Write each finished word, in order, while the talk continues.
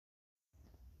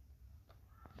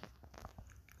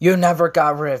You never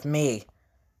got rid of me.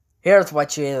 Here's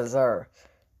what you deserve.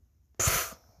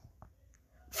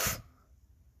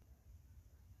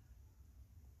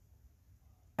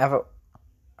 Have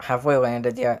we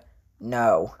landed yet?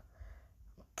 No.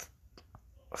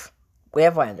 We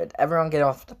have landed. Everyone get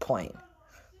off the plane.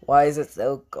 Why is it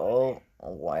so cold?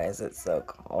 Why is it so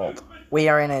cold? We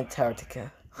are in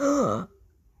Antarctica. Your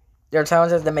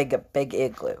challenge is to make a big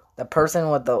igloo. The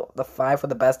person with the 5 with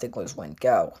the best igloos win.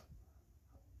 Go.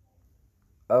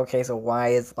 Okay, so why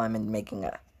is Lemon making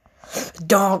a...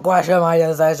 Don't question my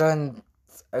decisions!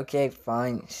 Okay,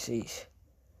 fine. Sheesh.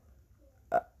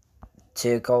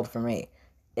 Too cold for me.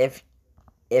 If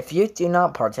you do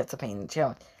not participate in the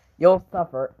challenge, you'll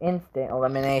suffer instant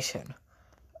elimination.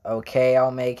 Okay,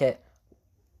 I'll make it.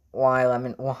 Why,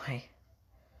 Lemon? Why?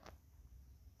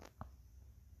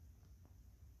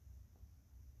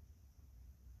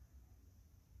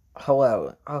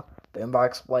 Hello. Oh,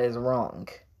 Boombox, what is wrong?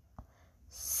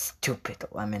 Stupid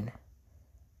Lemon.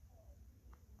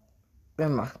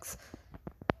 Boombox.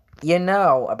 You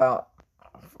know about...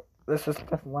 This is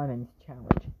just Lemon's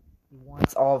challenge. He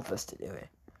wants all of us to do it.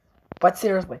 But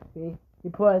seriously, he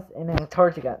put us in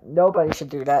Antarctica. Nobody should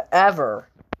do that ever.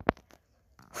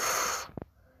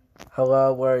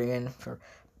 Hello, we're in for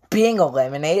being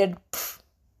eliminated.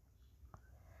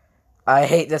 I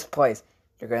hate this place.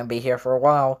 You're gonna be here for a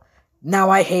while. Now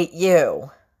I hate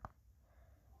you.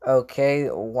 Okay,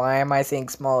 why am I seeing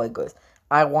small igloos?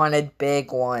 I wanted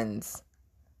big ones.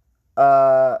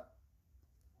 You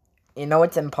know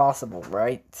it's impossible,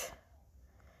 right?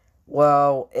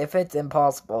 Well, if it's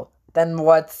impossible, then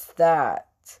what's that?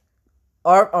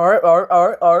 What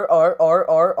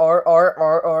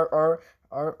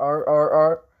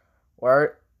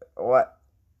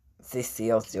the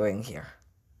seal's doing here?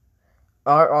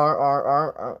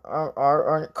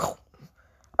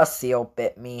 A seal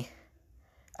bit me.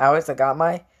 Alex, I got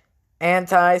my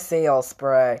anti-seal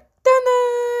spray.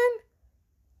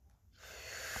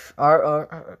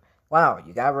 Wow,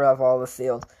 you got rid of all the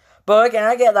seals. But can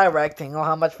I get that rectangle?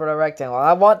 How much for the rectangle?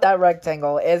 I want that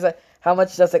rectangle. How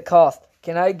much does it cost?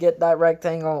 Can I get that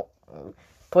rectangle?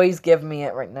 Please give me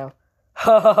it right now.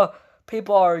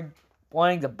 People are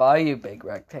wanting to buy you big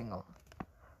rectangle.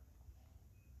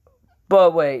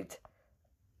 But wait.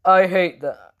 I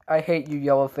hate you,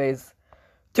 yellow face.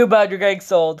 Too bad you're getting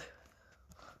sold.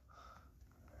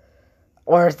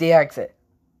 Where's the exit?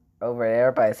 Over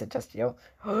there, but I suggest you.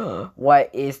 What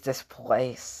is this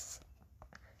place?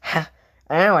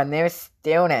 Oh, a new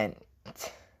student.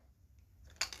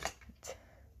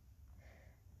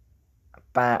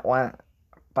 But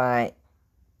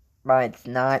it's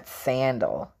not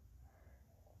Sandal.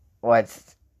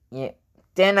 What's you?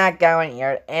 Do not go in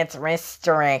here. It's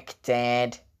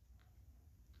restricted.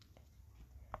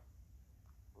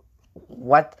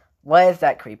 What is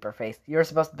that, creeper face? You're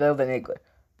supposed to build an igloo.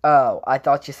 Oh, I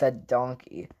thought you said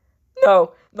donkey.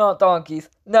 No, not donkeys.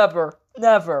 Never,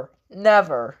 never,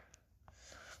 never.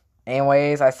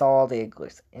 Anyways, I saw all the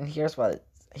igloos, and here are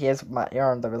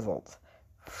the results.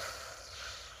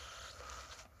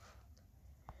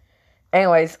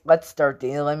 Anyways, let's start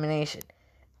the elimination.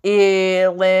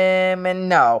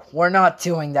 No, we're not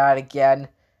doing that again.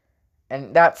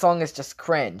 And that song is just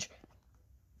cringe.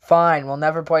 Fine, we'll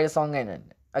never play the song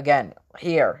again.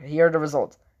 Here are the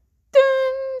results.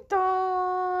 Dun,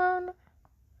 dun.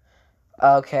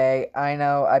 Okay, I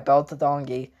know, I built the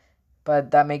donkey,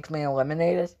 but that makes me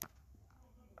eliminated?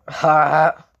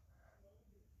 Ha.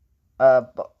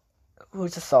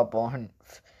 Who's a softball?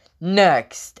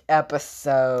 Next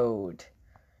episode.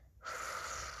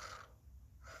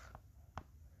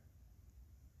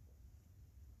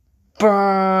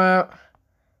 Why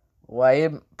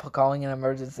am I calling an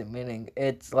emergency meeting?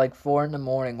 It's like 4 in the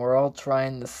morning. We're all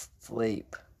trying to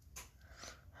sleep.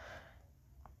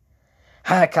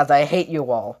 Because I hate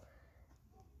you all.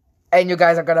 And you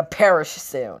guys are gonna perish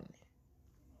soon.